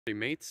Hey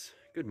mates,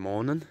 good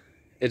morning.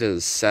 It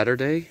is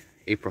Saturday,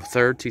 April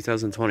 3rd,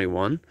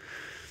 2021.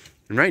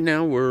 And right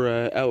now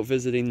we're out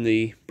visiting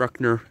the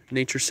Brukner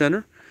Nature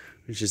Center,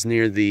 which is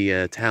near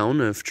the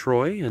town of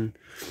Troy. And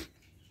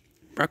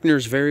Brukner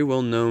is very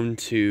well known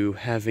to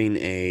having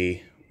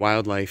a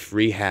wildlife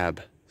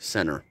rehab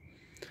center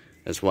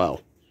as well.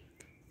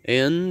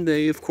 And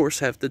they, of course,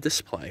 have the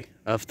display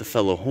of the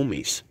fellow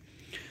homies.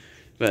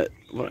 But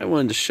what I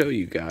wanted to show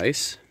you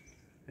guys,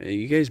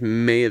 you guys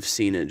may have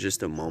seen it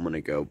just a moment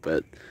ago,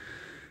 but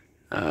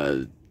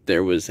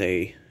there was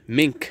a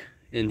mink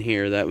in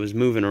here that was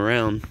moving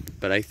around,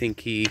 but I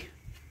think he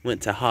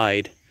went to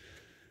hide.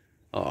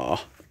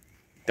 Aw,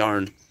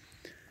 darn.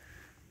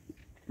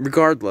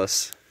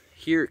 Regardless,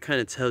 here it kind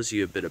of tells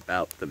you a bit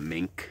about the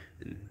mink,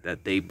 and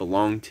that they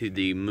belong to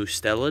the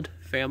mustelid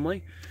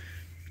family,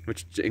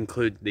 which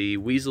include the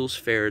weasels,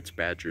 ferrets,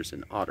 badgers,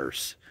 and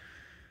otters.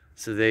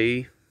 So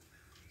they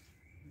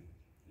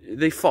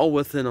fall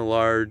within a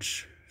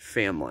large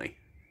family,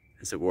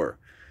 as it were.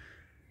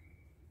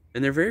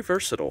 And they're very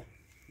versatile.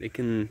 They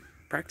can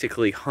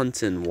practically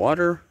hunt in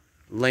water,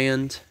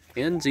 land,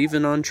 and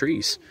even on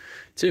trees,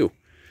 too.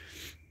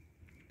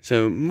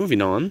 So,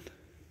 moving on.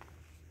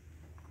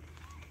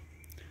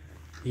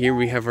 Here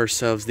we have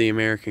ourselves the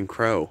American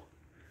crow.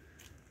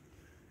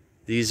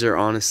 These are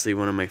honestly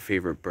one of my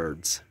favorite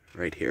birds,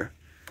 right here.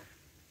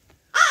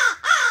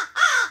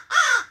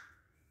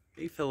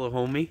 Hey, fellow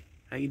homie.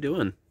 How you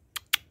doing?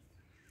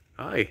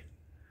 Hi.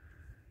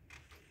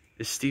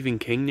 Is Stephen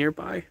King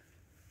nearby?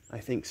 I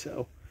think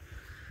so.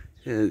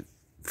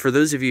 For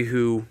those of you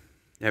who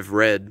have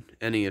read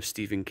any of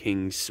Stephen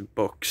King's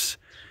books,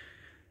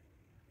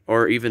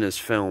 or even his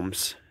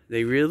films,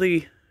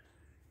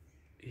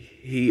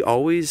 he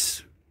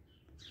always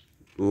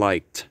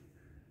liked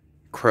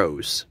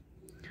crows.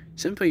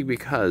 Simply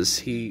because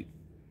he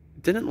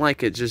didn't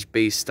like it just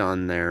based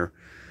on their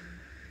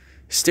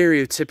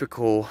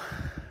stereotypical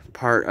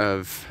part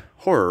of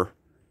horror,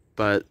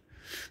 but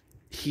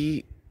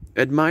he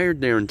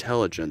admired their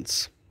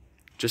intelligence,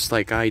 just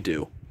like I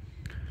do.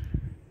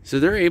 So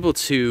they're able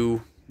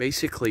to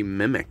basically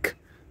mimic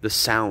the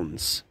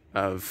sounds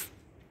of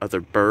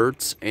other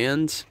birds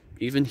and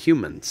even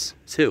humans,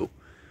 too.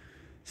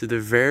 So they're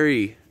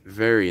very,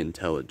 very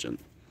intelligent.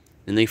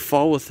 And they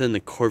fall within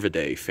the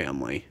Corvidae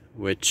family,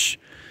 which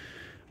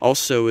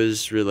also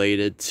is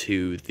related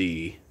to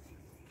the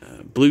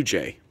blue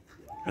jay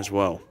as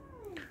well.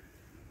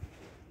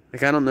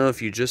 Like, I don't know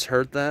if you just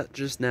heard that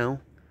just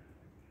now,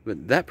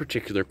 but that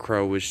particular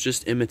crow was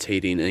just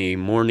imitating a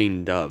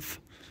mourning dove.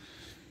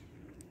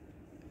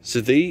 So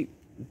they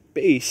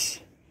base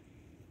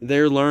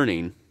their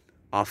learning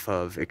off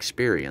of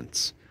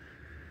experience.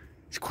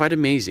 It's quite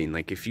amazing.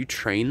 Like, if you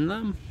train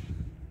them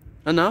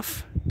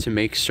enough to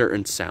make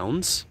certain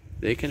sounds,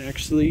 they can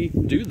actually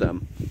do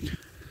them.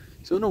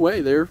 So in a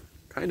way, they're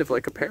kind of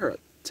like a parrot,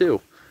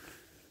 too.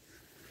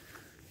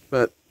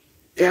 But,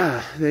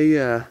 yeah,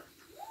 they're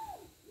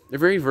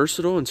very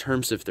versatile in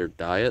terms of their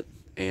diet,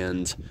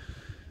 and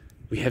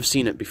we have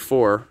seen it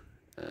before.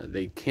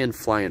 They can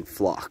fly in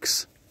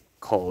flocks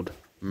called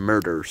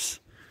murders.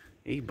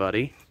 Hey,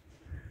 buddy.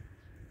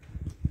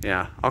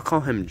 Yeah, I'll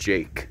call him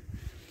Jake,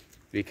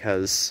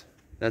 because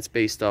that's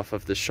based off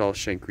of the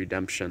Shawshank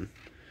Redemption,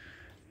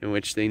 in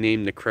which they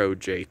named the crow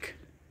Jake.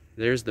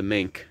 There's the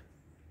mink.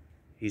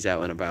 He's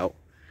out and about.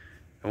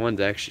 I wanted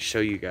to actually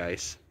show you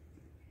guys.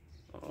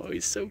 Oh,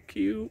 he's so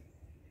cute.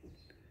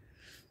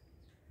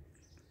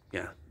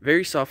 Yeah,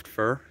 very soft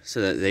fur,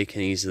 so that they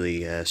can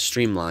easily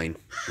streamline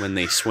when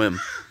they swim.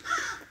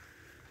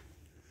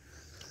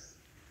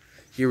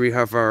 Here we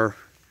have our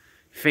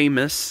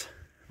famous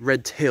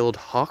red-tailed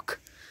hawk.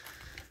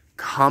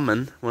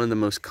 One of the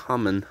most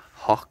common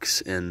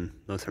hawks in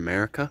North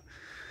America.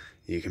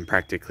 You can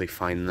practically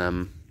find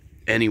them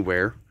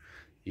anywhere.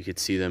 You could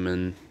see them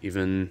in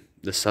even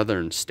the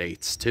southern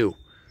states too,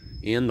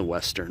 and the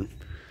western.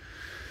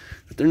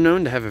 But they're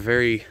known to have a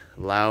very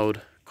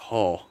loud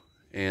call.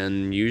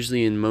 And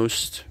usually in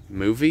most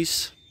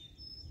movies,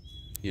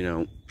 you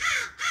know,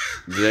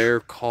 their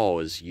call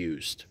is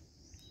used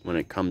when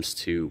it comes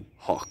to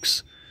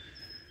hawks.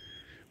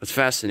 What's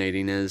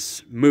fascinating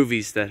is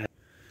movies that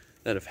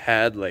have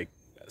had, like,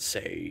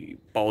 say,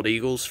 bald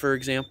eagles, for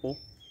example.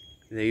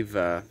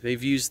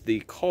 They've used the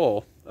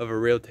call of a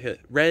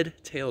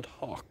red-tailed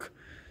hawk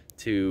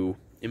to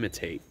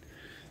imitate,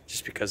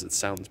 just because it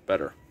sounds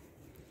better.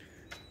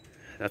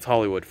 That's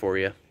Hollywood for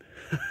you.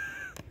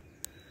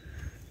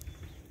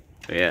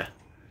 Yeah.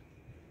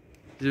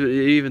 It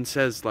even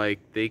says, like,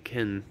 they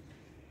can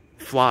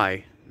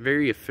fly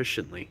very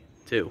efficiently,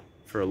 too,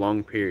 for a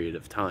long period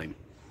of time,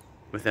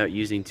 without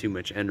using too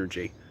much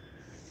energy.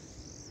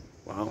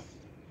 Wow.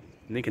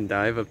 And they can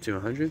dive up to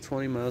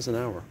 120 miles an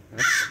hour.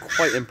 That's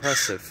quite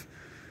impressive.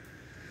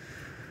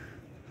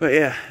 But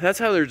yeah, that's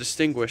how they're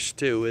distinguished,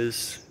 too,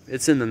 is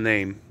it's in the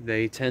name.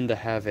 They tend to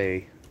have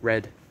a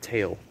red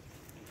tail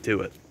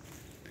to it.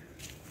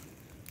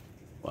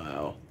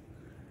 Wow.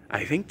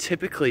 I think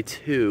typically,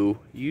 too,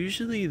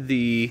 usually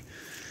I'm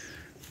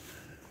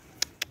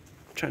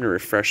trying to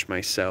refresh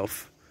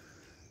myself.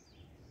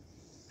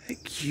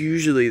 think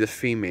usually the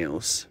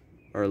females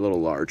are a little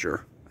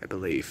larger, I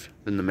believe,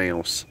 than the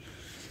males.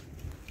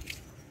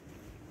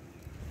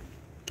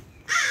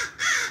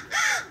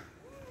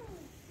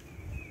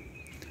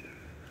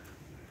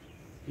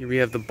 Here we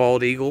have the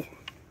bald eagle,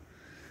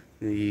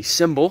 the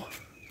symbol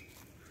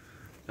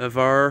of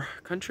our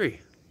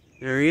country.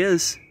 There he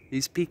is.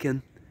 He's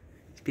peeking.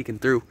 He's peeking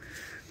through.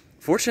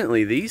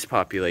 Fortunately,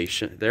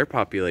 their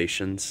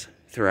populations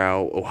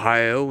throughout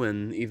Ohio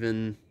and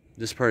even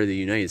this part of the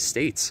United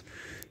States,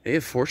 they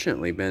have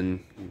fortunately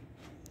been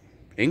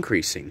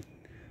increasing,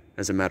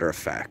 as a matter of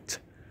fact.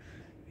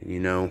 And you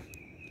know,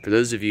 for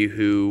those of you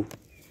who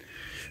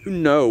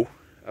know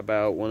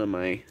about one of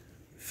my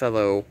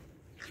fellow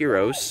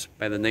heroes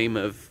by the name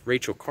of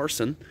Rachel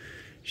Carson,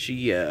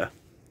 she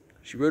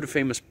wrote a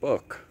famous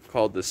book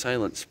called The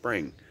Silent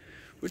Spring,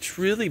 which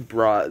really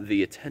brought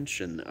the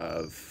attention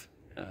of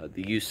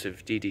the use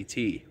of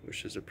DDT,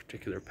 which is a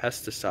particular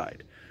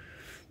pesticide.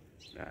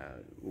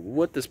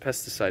 What this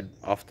pesticide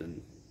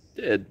often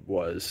did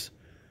was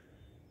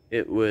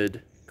it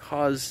would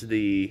cause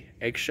the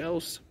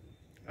eggshells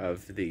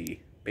of the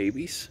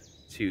babies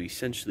to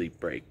essentially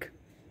break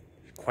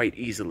quite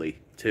easily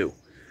too.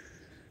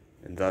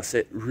 And thus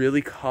it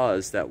really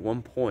caused at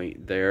one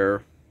point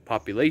their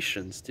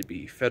populations to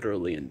be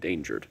federally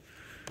endangered.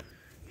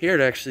 Here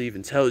it actually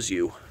even tells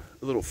you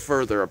a little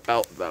further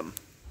about them.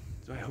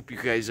 So I hope you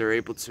guys are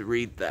able to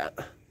read that.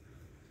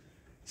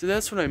 So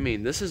that's what I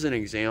mean. This is an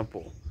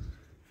example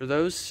for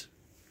those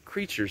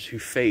creatures who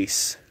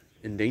face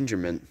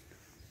endangerment.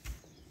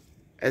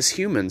 As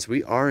humans,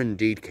 we are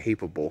indeed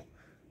capable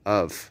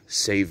of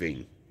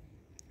saving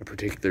a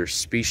particular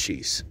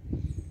species.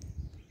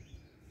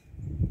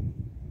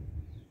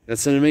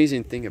 That's an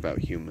amazing thing about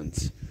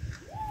humans,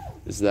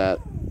 is that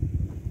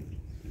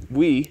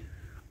we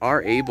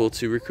are able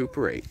to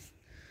recuperate.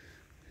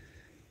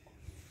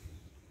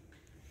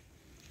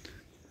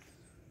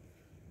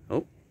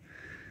 Oh,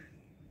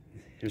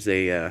 here's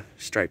a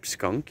striped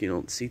skunk. You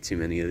don't see too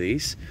many of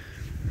these,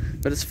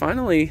 but it's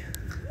finally,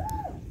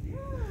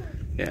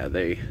 yeah,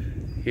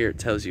 here it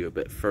tells you a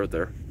bit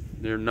further.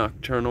 They're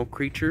nocturnal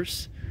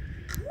creatures.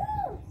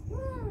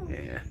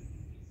 Yeah,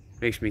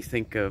 makes me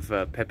think of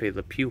Pepe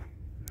Le Pew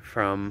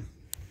from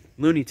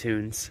Looney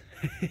Tunes.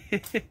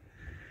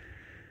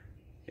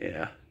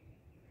 Yeah,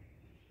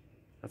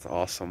 that's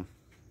awesome.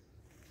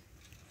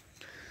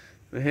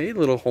 But hey,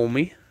 little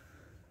homie.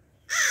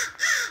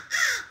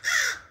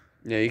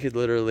 Yeah, you could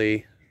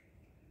literally,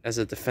 as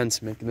a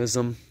defense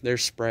mechanism, their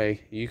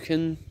spray, you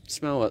can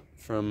smell it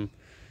from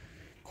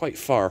quite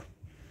far.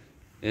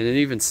 And it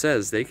even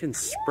says they can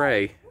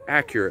spray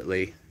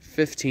accurately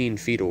 15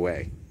 feet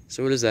away.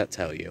 So what does that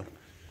tell you?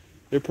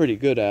 They're pretty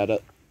good at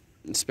it,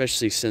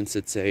 especially since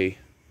it's a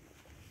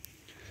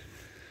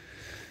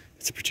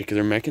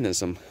particular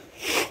mechanism.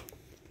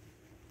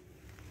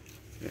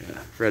 Yeah,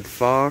 red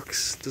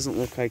fox doesn't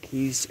look like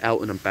he's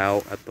out and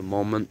about at the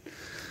moment.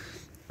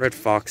 Red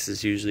fox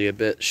is usually a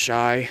bit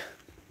shy.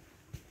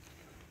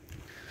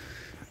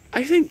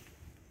 I think,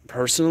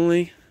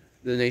 personally,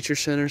 the nature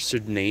center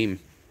should name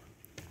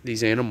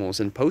these animals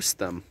and post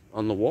them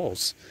on the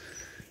walls,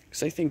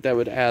 because I think that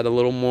would add a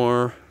little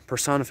more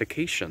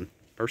personification,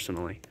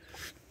 personally.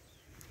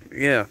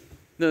 Yeah,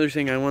 another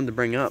thing I wanted to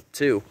bring up,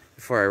 too,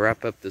 before I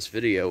wrap up this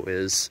video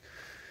is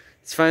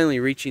it's finally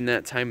reaching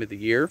that time of the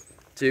year,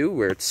 too,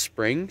 where it's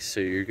spring, so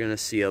you're going to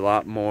see a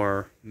lot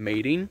more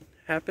mating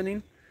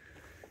happening.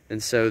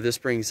 And so this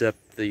brings up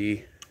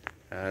the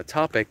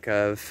topic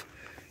of,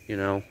 you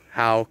know,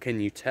 how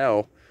can you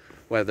tell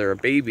whether a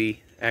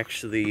baby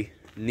actually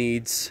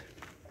needs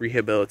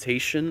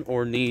rehabilitation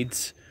or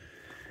needs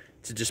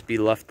to just be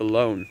left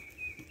alone.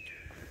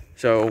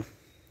 So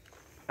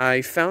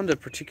I found a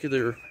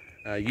particular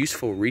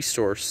useful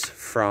resource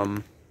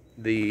from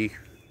the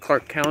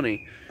Clark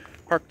County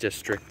Park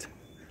District,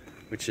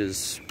 which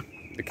is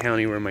the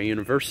county where my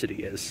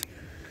university is.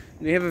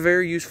 And they have a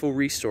very useful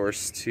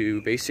resource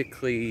to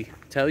basically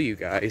tell you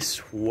guys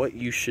what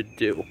you should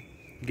do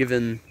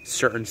given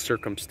certain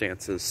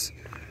circumstances.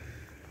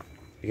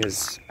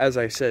 Because, as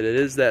I said, it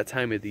is that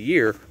time of the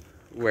year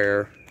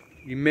where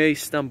you may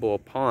stumble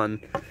upon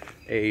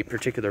a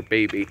particular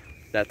baby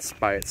that's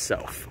by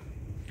itself.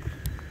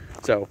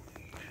 So,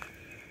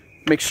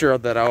 make sure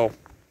that I'll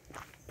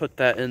put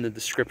that in the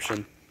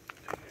description.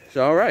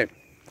 So, alright.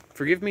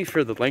 Forgive me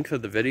for the length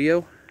of the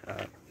video.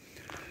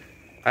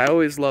 I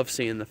always love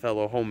seeing the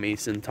fellow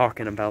homies and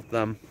talking about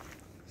them.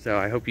 So,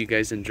 I hope you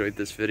guys enjoyed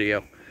this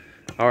video.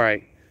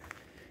 Alright.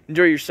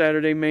 Enjoy your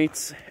Saturday,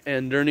 mates.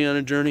 And Journey on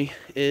a Journey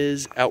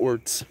is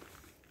outwards.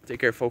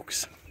 Take care,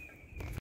 folks.